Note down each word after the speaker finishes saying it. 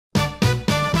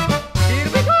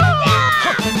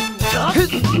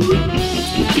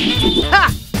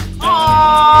Ha!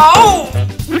 Oh!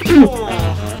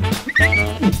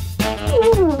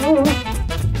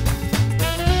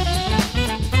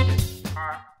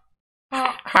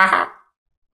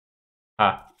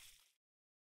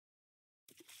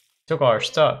 Took all our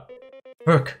stuff.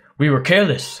 Look, we were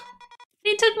careless.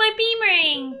 They took my beam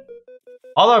ring.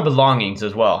 All our belongings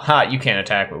as well. Ha, you can't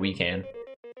attack what we can.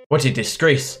 What a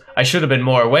disgrace. I should have been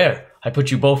more aware. I put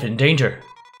you both in danger.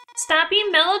 Stop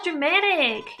being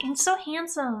melodramatic. And so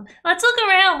handsome. Let's look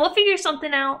around. We'll figure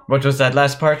something out. What was that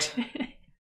last part?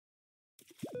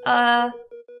 Perk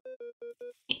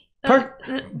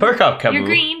up, Kabu. You're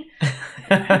green.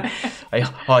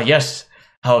 Oh, yes.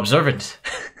 How observant.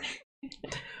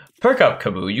 Perk up,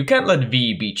 Kabu. You can't let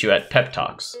V beat you at pep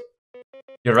talks.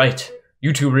 You're right.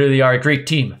 You two really are a great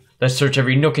team. Let's search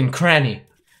every nook and cranny.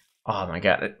 Oh my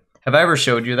god. Have I ever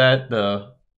showed you that?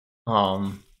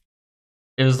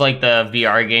 It was like the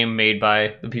VR game made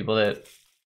by the people that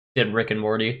did Rick and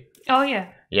Morty. Oh, yeah.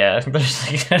 Yeah,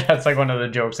 that's like one of the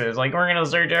jokes. It's like, we're gonna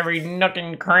search every nook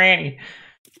and cranny.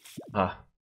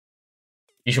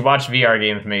 You should watch VR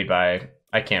games made by,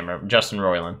 I can't remember, Justin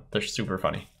Roiland. They're super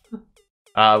funny.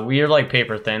 We are like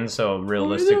paper thin, so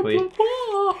realistically...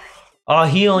 Oh,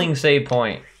 healing save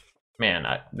point. Man,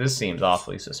 this seems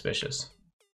awfully suspicious.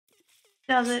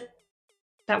 Does it?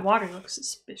 That water looks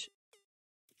suspicious.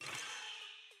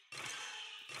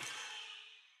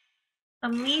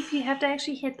 Leaf, you have to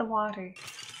actually hit the water.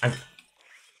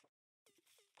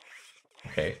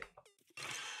 Okay.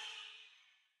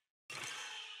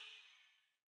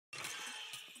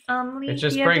 Leaf, it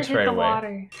just you breaks have to hit right the away.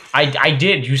 Water. I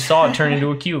did. You saw it turn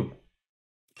into a cube.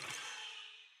 I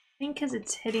think because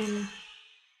it's hitting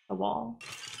the wall.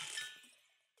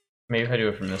 Maybe if I do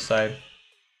it from this side.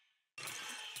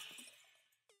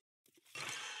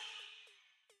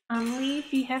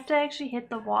 Leaf, you have to actually hit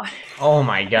the water. Oh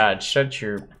my god, shut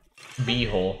your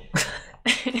beehole.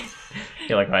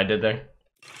 You like what I did there?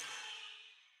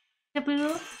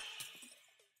 Kaboo.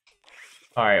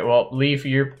 Alright, well, Leaf,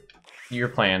 your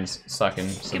plan's sucking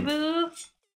some... Kaboo.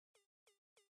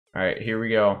 Alright, here we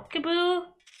go. Kaboo.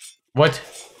 What?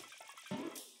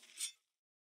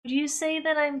 Would you say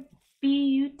that I'm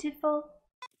beautiful?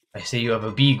 I say you have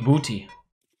a big booty.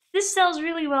 This cell's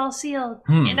really well sealed,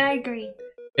 and I agree.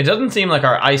 It doesn't seem like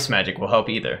our ice magic will help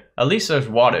either. At least there's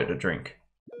water to drink.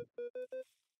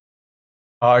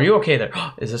 Are you okay there?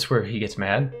 Is this where he gets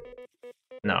mad?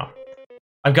 No.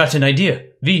 I've got an idea.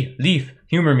 V, Leaf,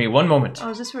 humor me one moment. Oh,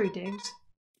 is this where he digs?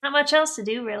 Not much else to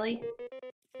do, really.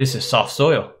 This is soft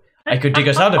soil. I could dig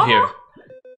us out of here.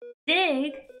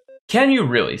 Dig? Can you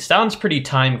really? Sounds pretty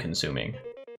time-consuming.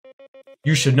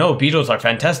 You should know beetles are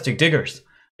fantastic diggers.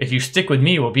 If you stick with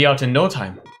me, we'll be out in no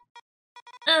time.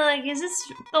 Is this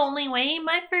the only way?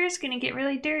 My fur's gonna get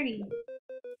really dirty.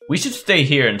 We should stay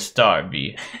here and starve,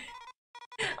 V.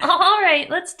 Alright,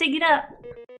 let's dig it up.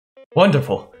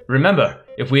 Wonderful. Remember,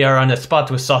 if we are on a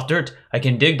spot with soft dirt, I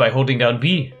can dig by holding down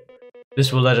B.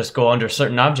 This will let us go under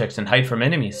certain objects and hide from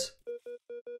enemies.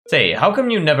 Say, how come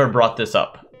you never brought this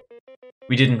up?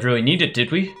 We didn't really need it,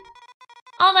 did we?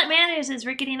 All that matters is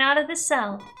we're getting out of this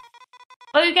cell.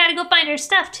 Oh, we gotta go find our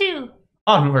stuff, too.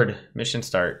 Onward. Mission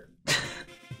start.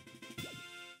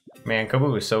 Man,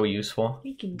 Kabu is so useful.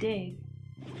 We can dig.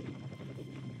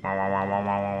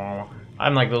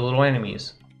 I'm like the little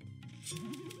enemies.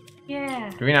 Yeah.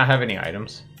 Do we not have any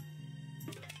items?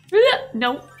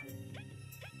 Nope.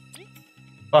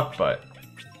 Fuck butt.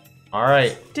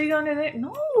 Alright. Dig under there.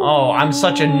 No. Oh, I'm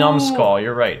such a numbskull.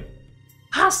 You're right.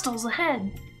 Hostiles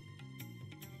ahead.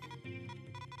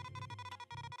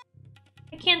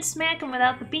 I can't smack him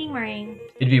without the beamerang.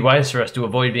 It'd be wise for us to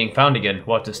avoid being found again.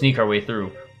 We'll have to sneak our way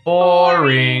through.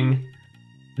 Boring.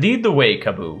 Lead the way,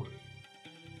 Kabu.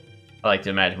 I like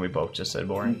to imagine we both just said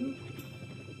boring.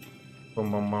 Boom,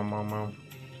 boom, boom, boom, boom.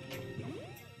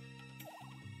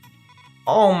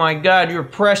 Oh my god, you're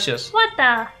precious. What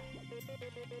the?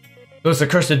 Those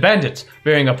accursed bandits,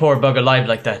 burying a poor bug alive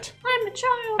like that. I'm a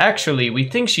child. Actually, we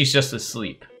think she's just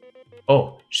asleep.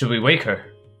 Oh, should we wake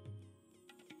her?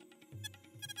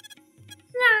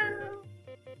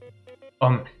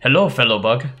 No. Hello, fellow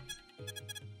bug.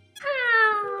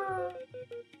 Ah.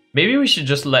 Maybe we should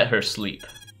just let her sleep.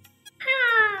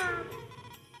 Ah.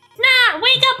 Nah,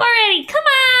 wake up already! Come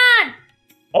on!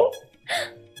 Oh.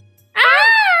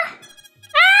 Ah!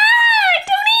 Ah!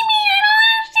 Don't eat me! I don't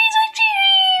have to taste like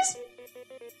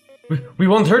cherries! We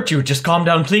won't hurt you, just calm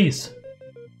down, please.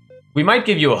 We might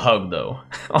give you a hug, though.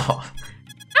 Oh.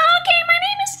 Okay, my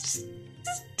name is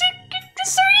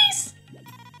Cerise.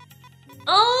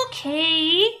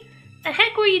 Okay. The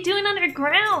heck were you doing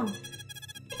underground? I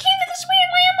came to this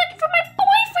weird land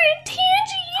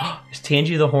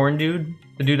Tangy the horn dude?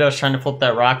 The dude that was trying to flip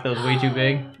that rock that was way too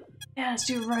big? Yes,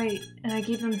 you're right. And I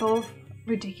gave them both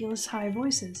ridiculous high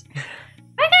voices. I got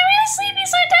really sleepy,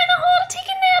 so I dug a hole to take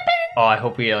a nap in. Oh, I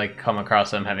hope we like come across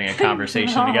them having a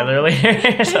conversation together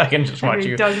later, so I can just watch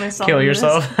you kill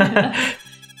yourself. The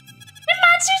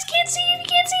monsters can't see you if you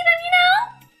can't see them, you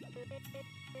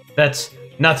know? That's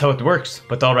not how it works,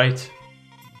 but alright.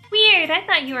 Weird, I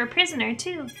thought you were a prisoner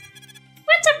too.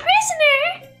 What's a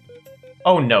prisoner?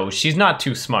 Oh no, she's not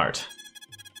too smart.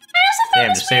 I also found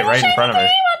Damn, just say it right in front of her.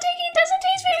 While taking it doesn't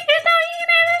taste very good though. You can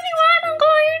have it if you want,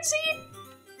 Uncle Ironseed.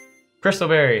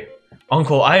 Crystalberry.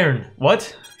 Uncle Iron. What?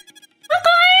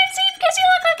 Uncle Ironseed, because you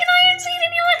look like an Ironseed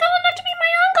and you look old enough to be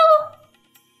my uncle.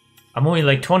 I'm only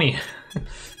like 20. But you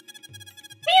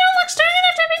don't look strong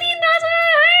enough to have been eaten as an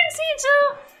Ironseed, so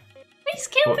please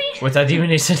kill me. What's that even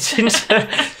any sense?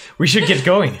 We should get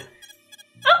going. Okay,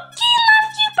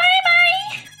 love you,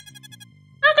 bye-bye.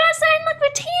 I'll go outside and look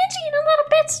for Tangy in a little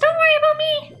bit, so don't worry about me.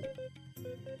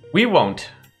 We won't.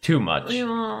 Too much. We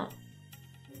won't.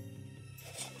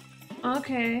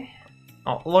 Okay.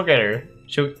 Oh, look at her.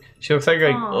 She looks like a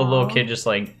little Aww. kid just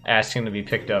like asking to be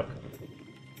picked up.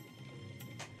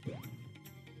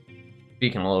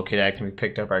 Speaking of little kid acting to be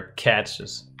picked up, our cat's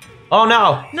just... Oh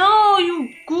no! No, you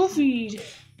goofy.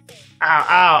 Ow,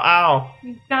 ow, ow.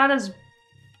 You got his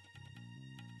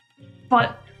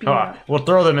butt beat Come on. up. We'll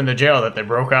throw them in the jail that they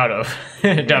broke out of.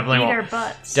 Definitely Beat won't. our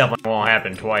butts. Definitely won't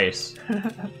happen twice.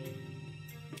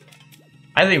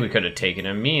 I think we could have taken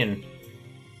him. Me and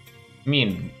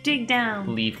Dig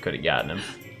down. Leaf could have gotten him.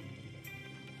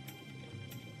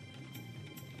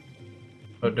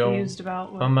 But don't Confused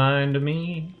about what? mind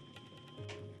me.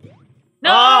 No!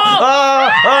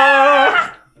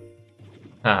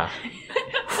 Ah!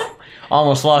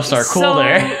 Almost lost our cool So,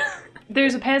 there.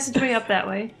 There's a passageway up that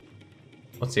way.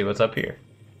 Let's see what's up here.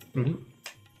 Don't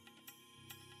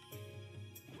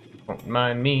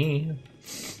mind me.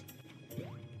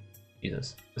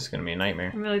 Jesus, this is gonna be a nightmare.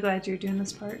 I'm really glad you're doing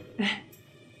this part.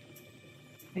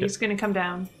 He's gonna come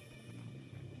down.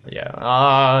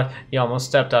 Yeah. He almost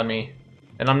stepped on me,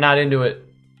 and I'm not into it.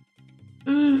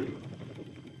 No!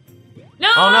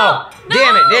 Oh no!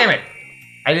 Damn it! Damn it!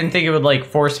 I didn't think it would like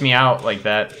force me out like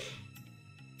that.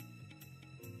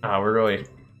 We're really...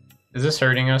 Is this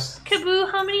hurting us?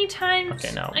 Kaboo, how many times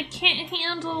Okay, no. I can't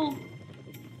handle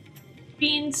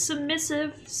being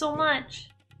submissive so much.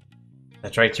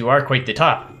 That's right, you are quite the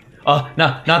top.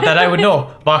 No, not that I would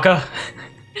know, Baka.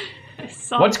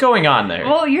 What's going on there?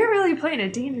 Well, you're really playing a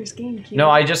dangerous game, Q. No,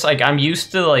 I just like I'm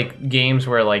used to like games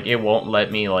where like it won't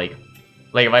let me like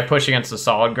if I push against the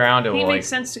solid ground, it will It like makes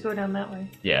sense to go down that way.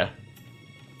 yeah.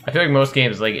 I feel like most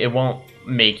games like it won't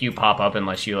make you pop up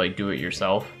unless you like do it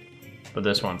yourself. But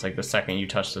this one's like the second you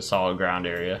touch the solid ground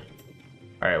area.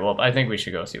 All right, well I think we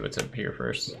should go see what's up here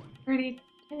first.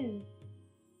 32.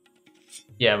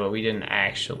 Yeah, but we didn't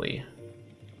actually.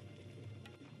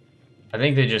 I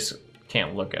think they just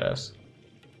can't look at us.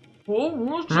 Oh,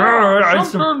 what's that?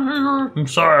 Something here I'm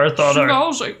sorry, I thought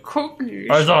smells like cookies.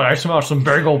 I thought I smelled some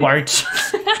bagel bites.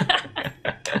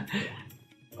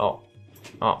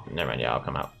 Oh, never mind. Yeah, I'll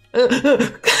come out.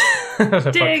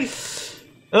 Dig.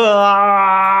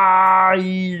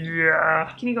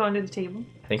 Yeah. Can you go under the table?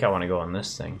 I think I want to go on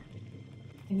this thing.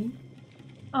 Can you?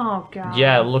 Oh god.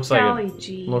 Yeah, it looks like Golly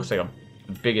gee. looks like a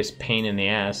biggest pain in the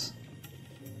ass.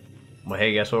 Well,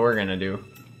 hey, guess what we're gonna do?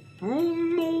 Oh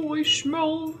no, I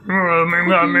smell.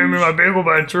 Maybe my bagel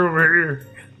bites are over here.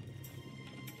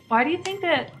 Why do you think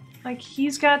that? Like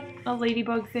he's got a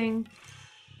ladybug thing.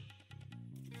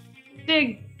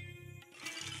 Dig.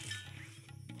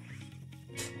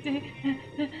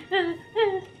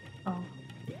 Oh,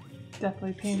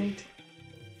 definitely panicked.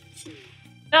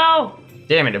 No.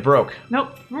 Damn it! It broke.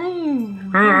 Nope.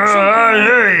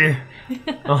 Hey.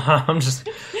 I'm just.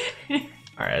 All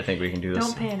right, I think we can do this.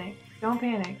 Don't panic. Don't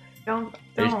panic. Don't.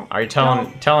 Are you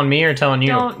telling me or telling you?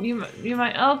 Don't. You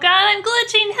might. Oh god, I'm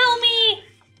glitching. Help me.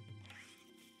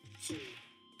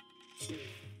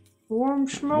 Warm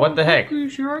smell. What the heck?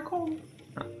 Cookies, here I come.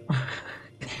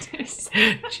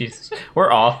 Jesus,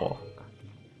 we're awful.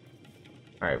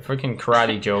 All right, freaking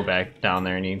Karate Joe back down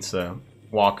there needs to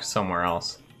walk somewhere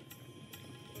else.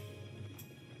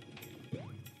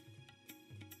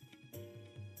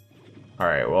 All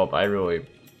right, well, I really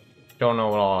don't know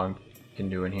what all I can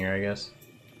do in here, I guess.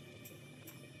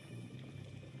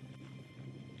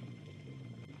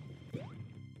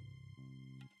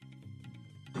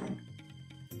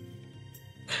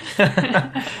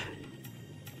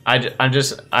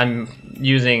 I'm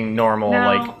using normal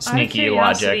Now, like sneaky out of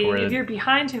logic curiosity, where if you're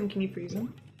behind him, can you freeze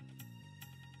him?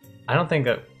 I don't think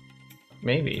that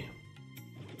maybe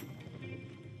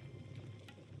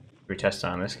we test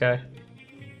on this guy?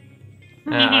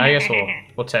 I guess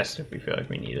we'll test if we feel like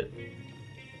we need it.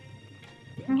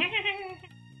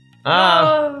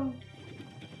 Oh.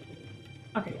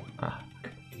 Okay.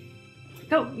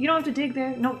 Go. You don't have to dig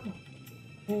there. Nope.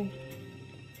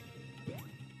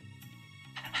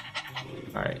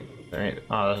 Alright.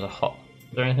 Oh, there's a hole.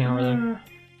 Is there anything over there?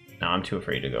 No, I'm too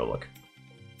afraid to go look.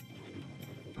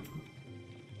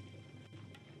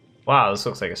 Wow, this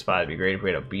looks like a spot. It'd be great if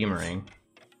we had a beamerang.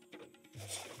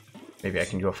 Maybe I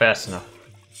can go fast enough.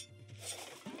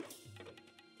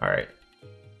 Alright.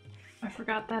 I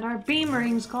forgot that our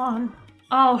beamering's gone.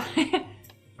 Oh.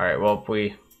 Alright, well, if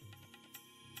we...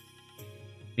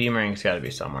 Beamering's gotta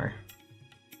be somewhere.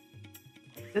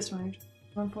 This one.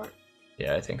 Run for it.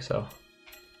 Yeah, I think so.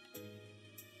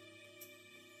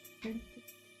 I feel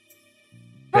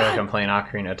like I'm playing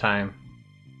Ocarina of Time.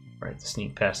 Right, to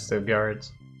sneak past the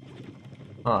guards.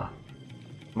 Huh.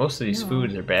 Most of these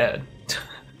foods are bad.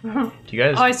 Do you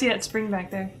guys... Oh, I see that spring back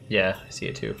there. Yeah, I see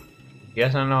it too. You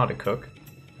guys don't know how to cook?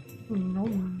 No.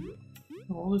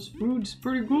 All this food's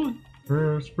pretty good.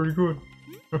 Yeah, it's pretty good.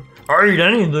 I'll eat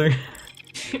anything.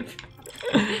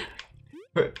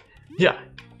 Yeah.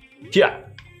 Yeah.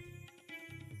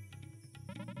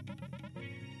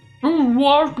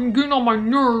 Why can get on my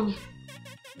nerves?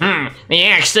 They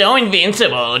act so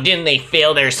invincible. Didn't they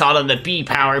fail their Salt of the Bee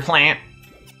power plant?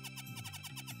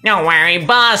 Don't worry,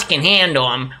 boss can handle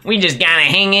them. We just gotta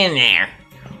hang in there.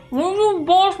 Well, the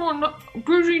boss was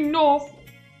busy enough.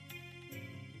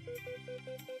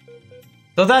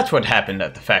 So that's what happened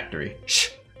at the factory. Shh!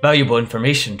 Valuable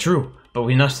information, true, but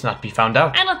we must not be found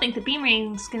out. I don't think the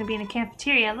beamering's gonna be in a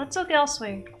cafeteria. Let's look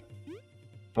elsewhere.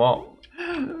 Well...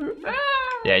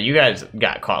 Yeah, you guys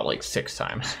got caught like 6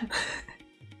 times.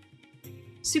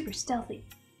 Super stealthy.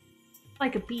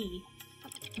 Like a bee.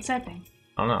 What's that thing?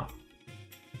 I don't know.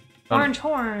 Orange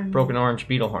horn. Broken orange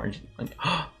beetle horn.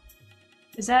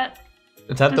 Is that...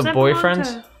 Is that the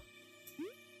boyfriend's?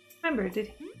 Remember,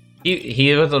 did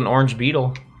He was an orange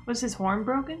beetle. Was his horn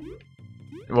broken?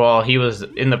 Well, he was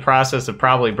in the process of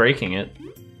probably breaking it.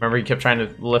 Remember he kept trying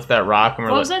to lift that rock and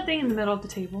we're What like... was that thing in the middle of the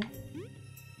table?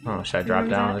 Oh, should I drop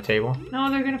down on the table? No,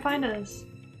 they're gonna find us.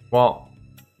 Well...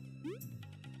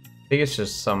 I think it's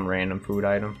just some random food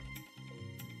item.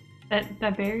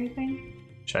 That berry thing?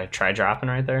 Should I try dropping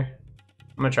right there?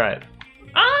 I'm gonna try it.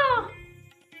 Ah!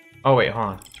 Oh wait, hold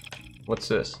on. What's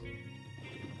this?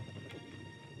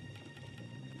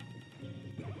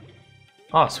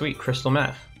 Oh, sweet, crystal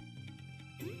meth.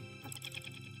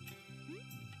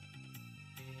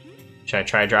 Should I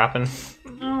try dropping?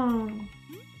 Oh,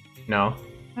 No.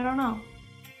 I don't know.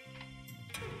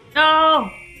 No!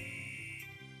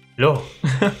 Hello.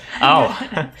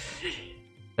 Ow.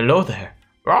 Hello there.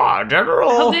 Ah, General.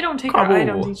 I hope they don't take our Kabu.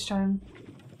 items each time.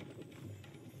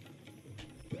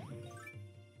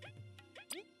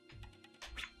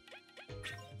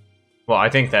 Well, I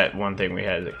think that one thing we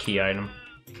had is a key item.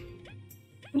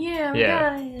 Yeah,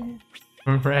 Yeah. we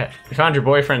got it. Right. We found your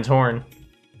boyfriend's horn.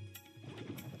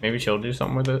 Maybe she'll do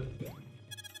something with it.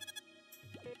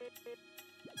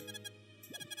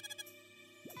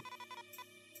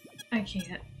 I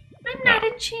can't. I'm not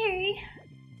a cherry.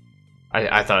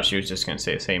 I thought she was just gonna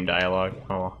say the same dialogue.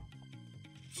 Oh well.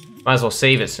 Might as well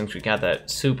save it since we got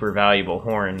that super valuable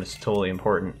horn that's totally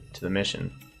important to the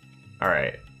mission.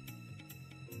 Alright.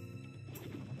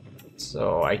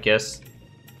 So I guess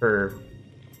her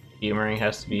humoring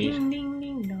has to be... Ding, ding,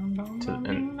 ding, dong, dong, To, dong,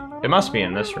 ding, and dong, it must be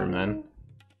in this room then.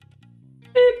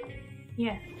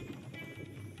 Yeah.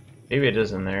 Maybe it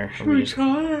is in there. We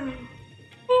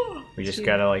just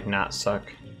gotta like not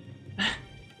suck.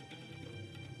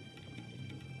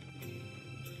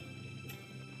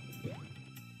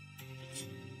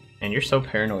 And you're so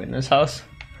paranoid in this house.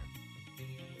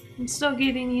 I'm still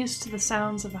getting used to the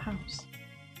sounds of a house.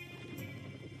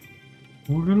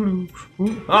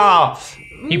 Oh!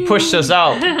 He pushed us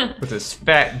out with his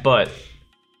fat butt.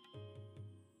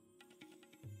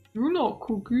 You're not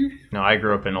Cookie. No, I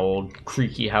grew up in old,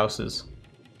 creaky houses.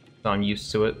 So I'm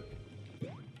used to it.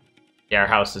 Yeah, our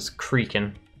house is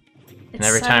creaking. And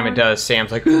every time it does,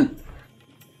 Sam's like...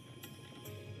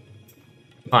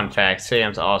 Fun fact,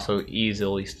 Sam's also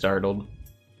easily startled.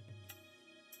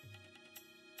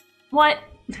 What?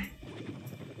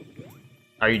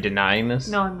 Are you denying this?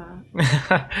 No, I'm not.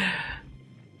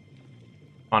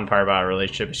 Fun part about our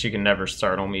relationship is she can never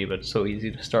startle me, but it's so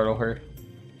easy to startle her.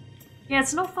 Yeah,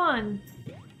 it's no fun.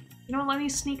 You don't let me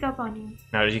sneak up on you.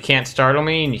 No, you can't startle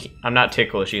me, and I'm not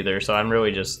ticklish either, so I'm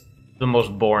really just the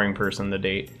most boring person to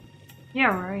date.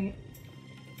 Yeah, right.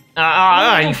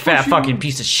 You fat fucking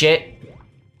piece of shit.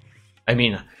 I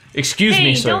mean, excuse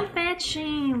me, sir. Don't fat fat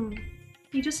shame.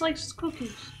 He just likes his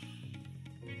cookies.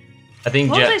 I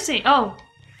think What was I saying? Oh.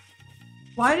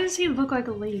 Why does he look like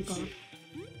a ladybug?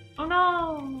 Oh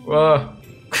no.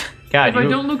 God, if I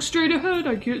don't look straight ahead,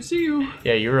 I can't see you.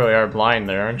 Yeah, you really are blind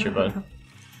there, aren't you, bud?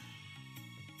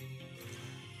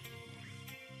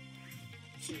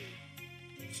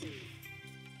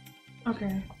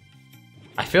 Okay.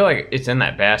 I feel like it's in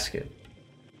that basket.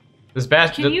 This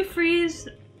basket. Can you freeze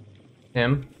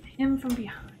him from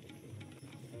behind?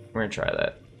 We're gonna try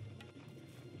that.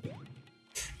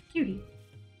 Cutie.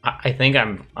 I think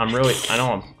I'm really. I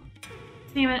know I'm.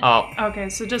 Damn it. Oh. Okay,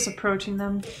 so just approaching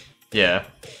them. Yeah.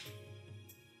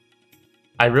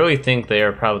 I really think they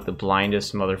are probably the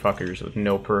blindest motherfuckers with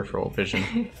no peripheral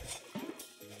vision.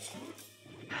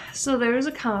 So there was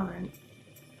a comment.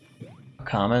 A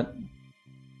comment?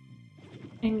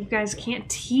 And you guys can't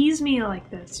tease me like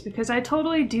this because I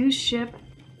totally do ship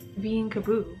V and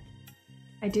Kaboo.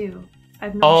 I do.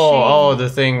 I've no shame. Oh, the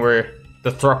thing where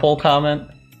the thruple comment?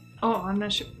 Oh, I'm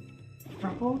not sure.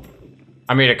 Thruple?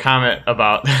 I made a comment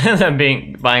about them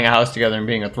buying a house together and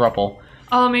being a thruple.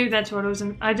 Oh, maybe that's what it was.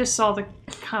 I just saw the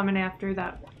comment after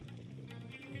that.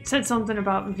 It said something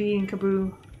about V and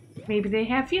Kaboo. Maybe they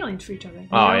have feelings for each other. You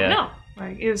don't know.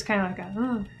 Like, it was kind of like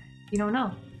a, you don't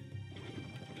know.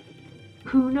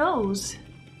 Who knows?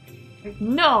 Like,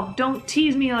 no, don't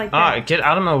tease me like that. Get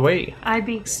out of my way. I'd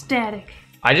be ecstatic.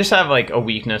 I just have like a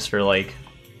weakness for like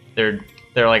they're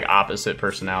like opposite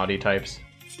personality types.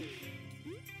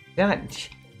 Yeah,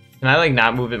 can I like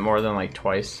not move it more than like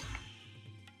twice?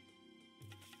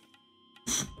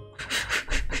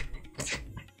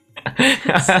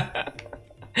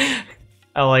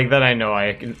 I like that. I know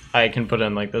I can put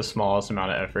in like the smallest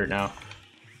amount of effort now.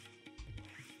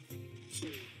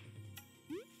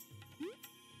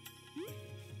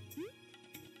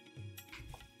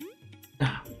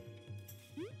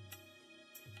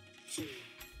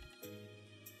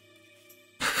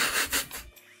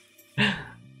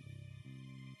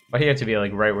 Why do you have to be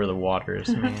like right where the water is,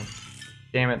 man?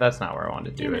 Damn it, that's not where I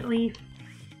wanted to do it. Leaf.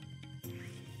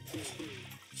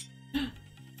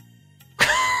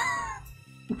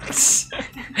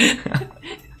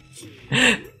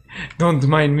 Don't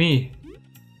mind me.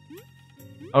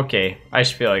 Okay, I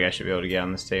feel like I should be able to get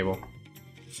on this table.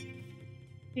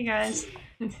 Hey guys.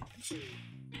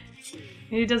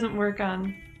 Maybe it doesn't work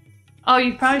on... Oh,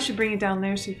 you probably should bring it down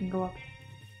there so you can go up.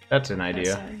 That's an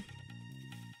idea.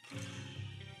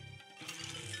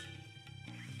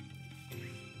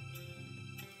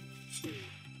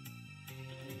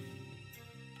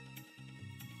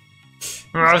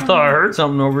 I thought I heard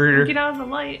something over here. Get out of the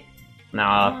light.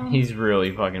 Nah, he's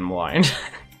really fucking blind.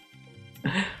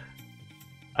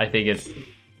 I think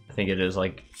it is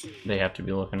like they have to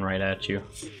be looking right at you.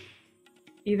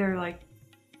 Either like,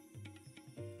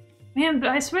 man, but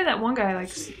I swear that one guy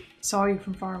like saw you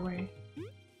from far away.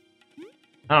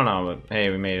 I don't know, but hey,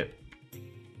 we made it.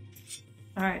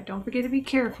 All right, don't forget to be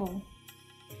careful.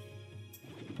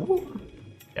 Ooh.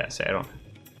 Yeah, say I don't.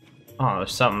 Oh,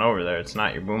 there's something over there. It's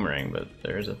not your boomerang, but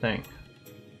there is a thing.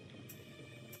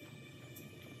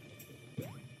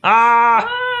 Ah!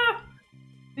 Ah!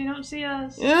 They don't see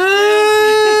us.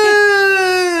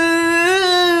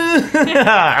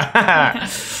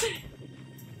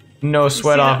 No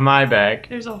sweat off my back.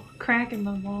 There's a crack in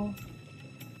the wall.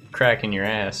 Crack in your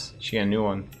ass. She got a new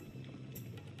one.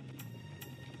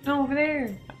 No, over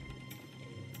there.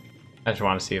 I just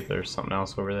want to see if there's something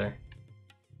else over there.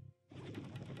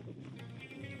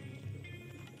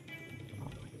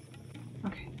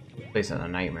 Okay. Place in a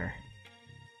nightmare.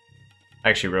 I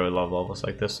actually really love levels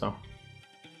like this, though.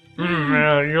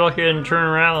 Man, you're lucky I didn't turn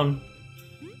around.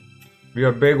 We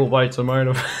got bagel bites on my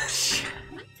device.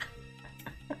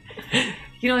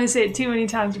 You can only say it too many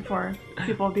times before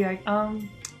people will be like,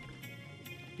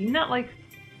 you not like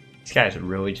These guys are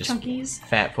really just chunkies?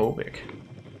 fat phobic.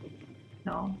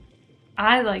 No.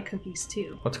 I like cookies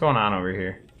too. What's going on over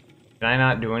here? Can I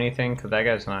not do anything? Because that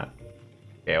guy's not...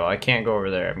 Okay, well I can't go over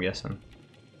there, I'm guessing.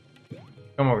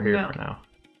 Come over here for now.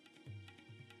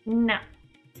 No.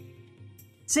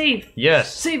 Save!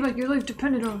 Yes! Save like your life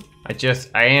depended on.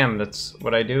 I am, that's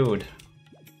what I do.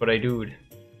 What I do.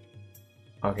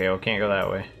 Okay, well can't go that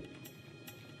way.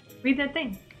 Read that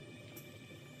thing.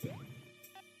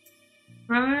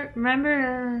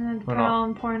 Remember the pearl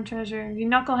important treasure. You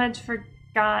knuckleheads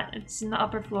forgot it's in the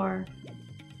upper floor.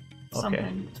 Something.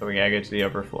 Okay, so we gotta get to the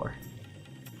upper floor.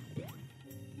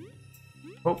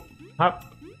 Oh,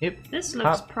 hop, hip. This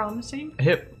looks hop, promising.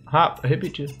 Hip, hop,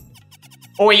 hippie just.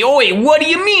 Oi, oi, what do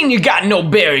you mean you got no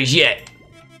berries yet?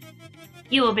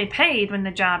 You will be paid when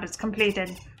the job is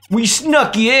completed. We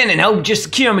snuck you in and helped you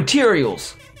secure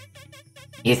materials.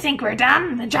 You think we're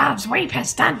done? The job's way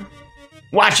past done.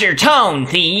 Watch your tone,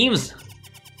 thieves!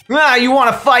 Ah, you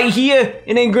want to fight here?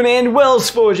 It ain't gonna end well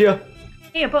for you.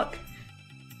 Hey, a book.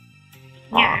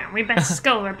 Yeah, we best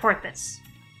go report this.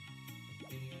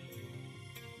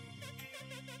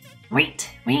 Wait,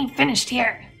 we ain't finished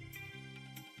here.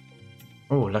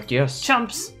 Oh, lucky us.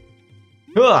 Chumps.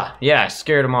 Ugh, yeah,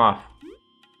 scared him off.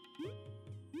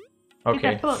 Get Okay.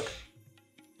 that book.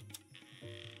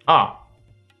 Oh,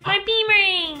 My beam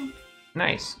ring!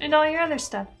 nice. And all your other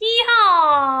stuff.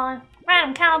 Yeehaw!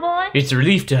 Right, cowboy. It's a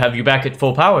relief to have you back at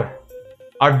full power.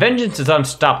 Our vengeance is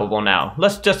unstoppable now.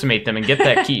 Let's decimate them and get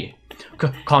that key.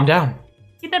 Calm down.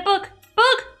 Get that book!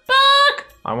 Book!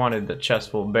 I wanted the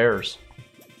chest full of bears.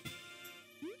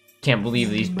 Can't believe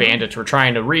these bandits were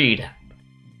trying to read.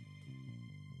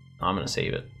 I'm gonna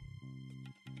save it.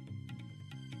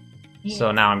 Yeah.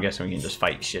 So now I'm guessing we can just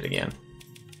fight shit again.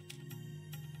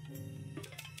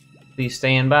 Please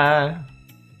stand by.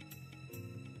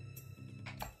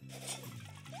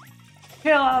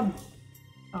 Caleb!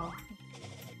 Oh.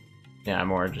 Yeah, I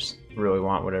more just really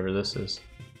want whatever this is.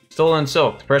 Stolen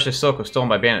silk. The precious silk was stolen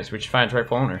by bandits. We should find its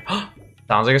rightful owner.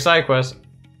 Sounds like a side quest.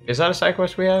 Is that a side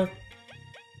quest we have?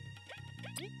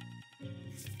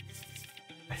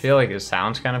 I feel like it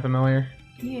sounds kind of familiar.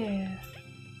 Yeah.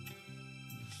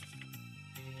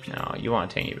 No, you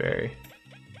want a tangy berry.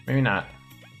 Maybe not.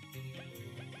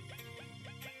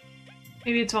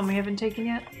 Maybe it's one we haven't taken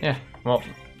yet. Yeah, well,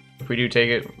 if we do take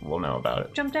it, we'll know about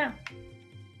it. Jump down.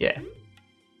 Yeah.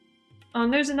 Oh,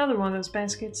 and there's another one of those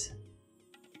baskets.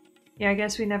 Yeah, I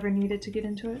guess we never needed to get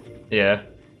into it. Yeah.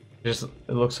 Just,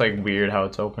 it looks like weird how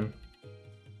it's open.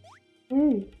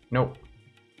 Ooh. Nope.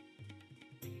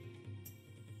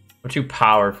 We're too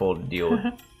powerful to deal with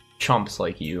chumps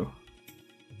like you.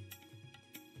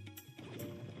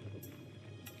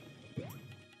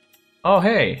 Oh,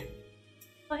 hey.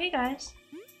 Oh, hey guys.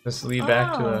 Let's lead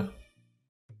back to the...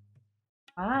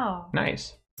 Wow.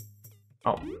 Nice.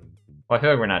 Oh. Well, I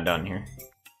feel like we're not done here.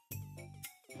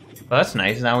 Well, that's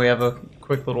nice. Now we have a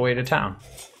quick little way to town.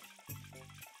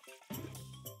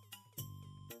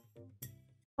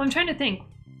 I'm trying to think.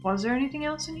 Was there anything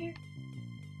else in here?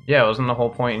 Yeah, wasn't the whole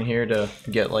point in here to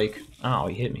get like... Oh,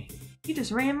 he hit me. You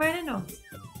just ran right into him.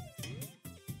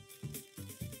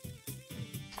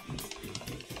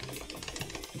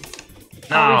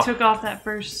 Oh, we took off that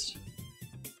first.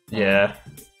 Yeah,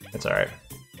 it's alright.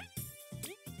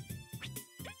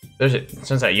 There's a,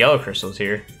 since that yellow crystal's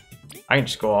here, I can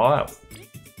just go all out.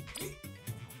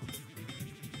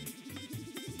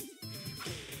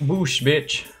 Boosh,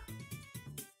 bitch.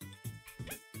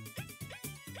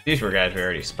 These were guys we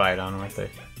already spied on, weren't they?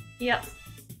 Yep.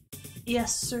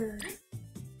 Yes, sir.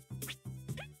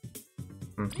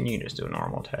 You can just do a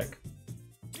normal attack.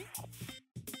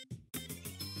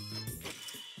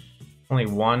 Only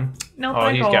one? Nope, oh,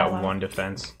 I he's go got all out. one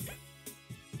defense.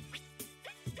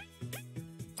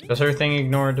 Does her thing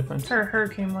ignore defense? Her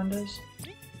hurricane one does.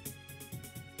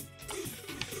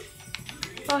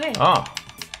 Oh, hey. Oh,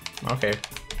 okay.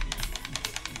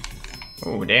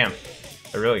 Oh, damn.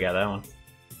 I really got that one.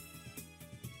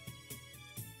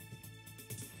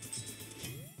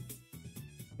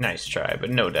 Nice try, but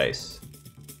no dice.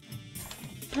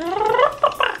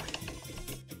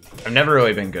 I've never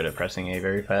really been good at pressing A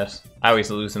very fast. I always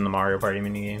lose in the Mario Party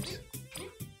minigames.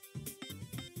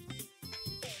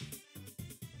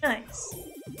 Nice.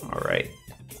 Alright.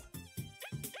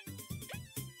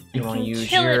 You want to use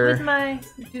kill your... it with my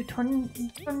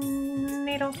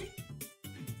tornado.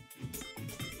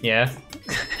 Yeah.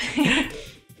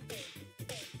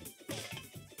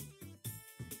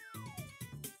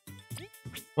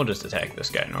 We'll just attack this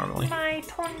guy normally. My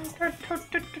tornado.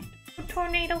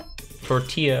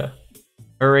 Tortilla.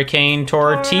 Hurricane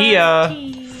tortilla.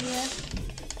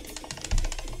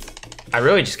 I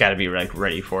really just gotta be like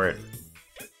ready for it.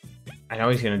 I know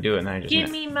he's gonna do it and I just... Give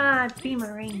me my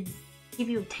beamerang. Give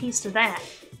you a taste of that.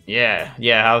 Yeah,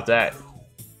 yeah, how's that?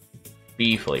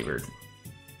 Bee flavored.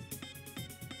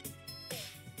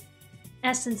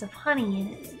 Essence of honey in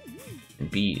it.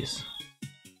 And bees.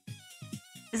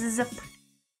 Zip.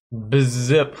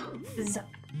 Zip. Zip.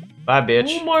 Bye,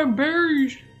 bitch. Oh, my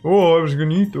berries. Oh, I was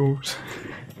gonna eat those.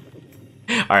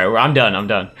 Alright, I'm done, I'm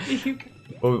done.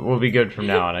 We'll be good from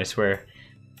now on, I swear.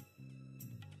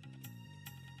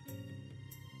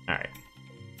 Alright.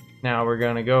 Now we're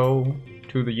gonna go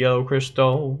to the yellow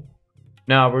crystal.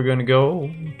 Now we're gonna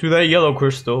go to that yellow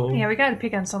crystal. Yeah, we gotta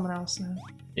pick on someone else now.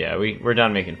 Yeah, we're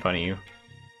done making fun of you.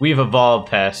 We've evolved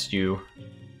past you.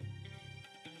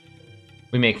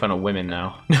 We make fun of women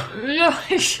now.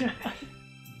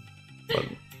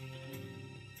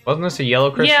 What Wasn't this a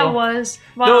yellow crystal? Yeah, it was.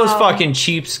 Wow. Those fucking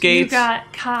cheapskates. You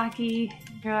got cocky.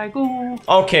 You're like, ooh.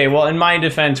 Okay, well, in my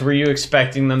defense, were you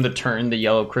expecting them to turn the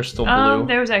yellow crystal blue?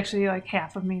 There was actually like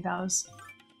half of me that was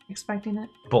expecting it.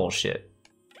 Bullshit.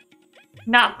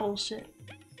 Not bullshit.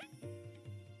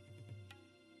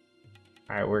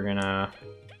 Alright, we're gonna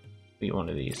eat one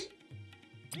of these.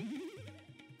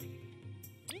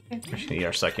 We're just gonna eat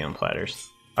our succulent platters.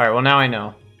 Alright, well now I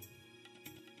know.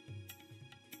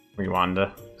 We wanted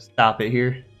to stop it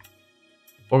here.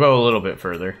 We'll go a little bit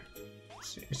further.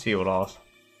 See what else.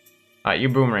 Your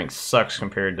boomerang sucks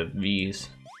compared to V's.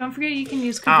 Don't forget you can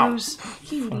use Kaboo's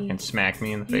cutie. Fucking smack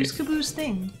me in the face. Use Kaboo's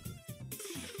thing.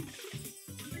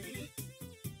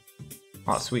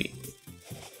 Oh, sweet.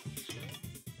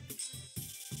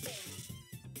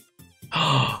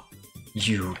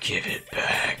 You give it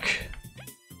back.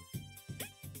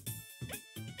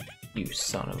 You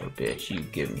son of a bitch, you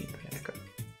give me back.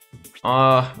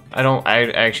 I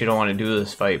actually don't want to do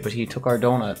this fight, but he took our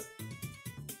donut.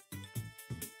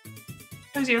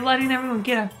 Because you're letting everyone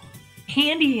get a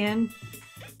handy in.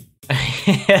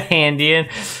 Handy in?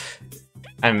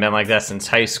 I haven't been like that since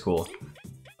high school.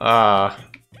 I'm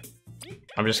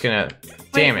just gonna...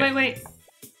 Damn it. Wait.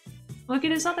 Look at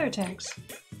his other attacks.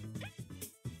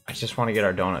 I just want to get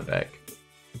our donut back.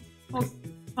 Well,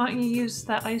 why don't you use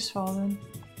that ice fall then?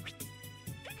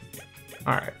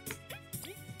 Alright.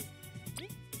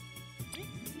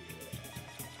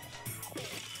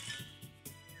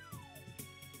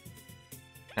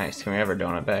 Nice, can we have our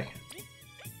donut back?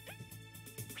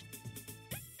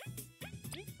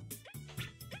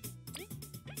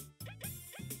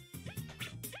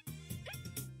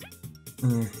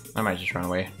 I might just run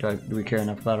away. Do we care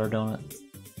enough about our donut?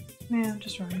 Yeah,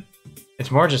 just run. It's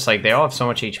more just like they all have so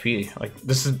much HP. Like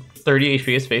this is 30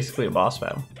 HP. It's basically a boss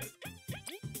battle.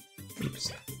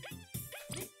 Oops.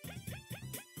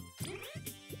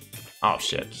 Oh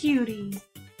shit. Cutie.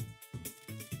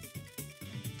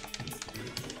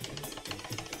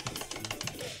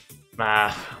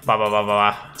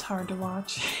 It's hard to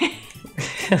watch.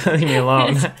 Leave me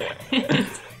alone. At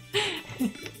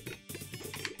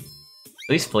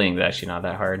least fleeing's actually not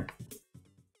that hard.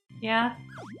 Yeah.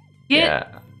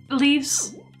 Get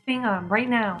Leaf's thing on right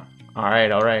now.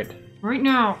 Alright. Right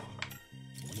now.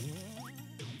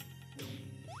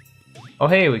 Oh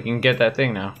hey, we can get that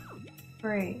thing now.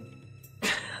 Great.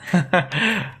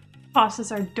 Cost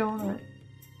us our donut.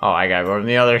 Oh, I gotta go from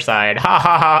the other side. Ha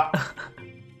ha ha!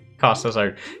 Cost us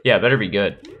our... Yeah, better be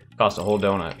good. Cost a whole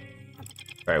donut.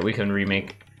 Alright, we can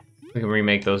remake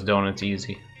those donuts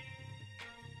easy.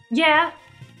 Yeah.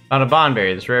 Found a bond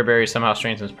berry. This rare berry somehow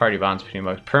strengthens party bonds between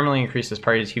bugs. Permanently increases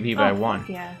party's TP by 1. Fuck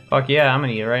yeah. Fuck yeah, I'm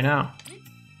gonna eat it right now.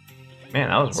 Man,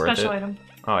 that was worth it. Special item.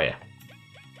 Oh yeah.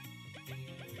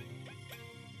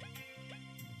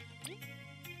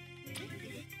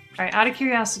 Alright, out of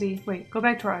curiosity, wait, go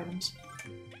back to our items.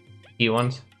 Eat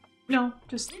ones? No,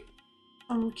 just...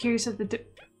 I'm curious if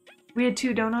we had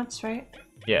 2 donuts, right?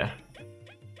 Yeah.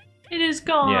 It is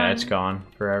gone. Yeah, it's gone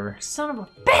forever. Son of a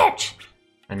bitch!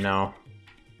 I know.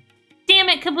 Damn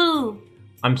it, Kaboo!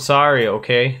 I'm sorry,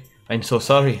 okay? I'm so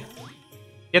sorry.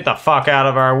 Get the fuck out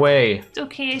of our way. It's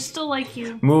okay, I still like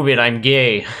you. Move it, I'm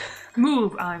gay.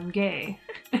 Move, I'm gay.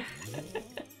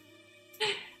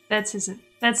 That's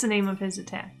the name of his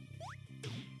attack.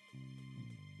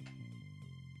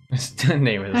 The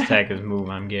name of his attack is Move,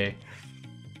 I'm gay.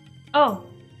 Oh.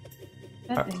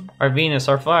 That thing. Our Venus,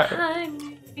 our fire.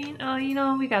 Oh, you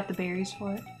know, we got the berries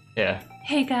for it. Yeah.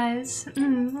 Hey guys,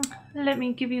 let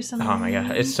me give you some. Oh my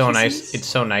god, it's so nice. It's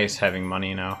so nice having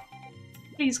money now.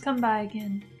 Please come by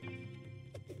again.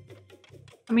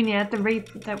 I mean, yeah, at the rate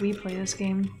that we play this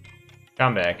game.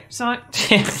 Come back. So,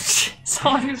 as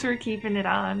long as we're keeping it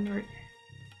on, we're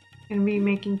gonna be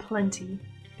making plenty.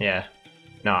 Yeah.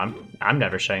 No, I'm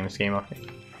never shutting this game off.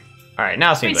 Alright,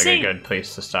 now seems like a good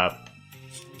place to stop.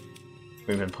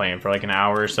 We've been playing for like an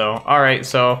hour or so. Alright,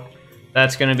 so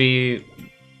that's gonna be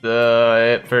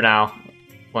it for now.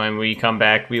 When we come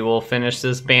back, we will finish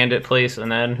this bandit place,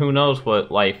 and then who knows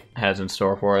what life has in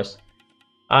store for us.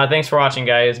 Thanks for watching,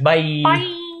 guys. Bye!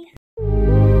 Bye!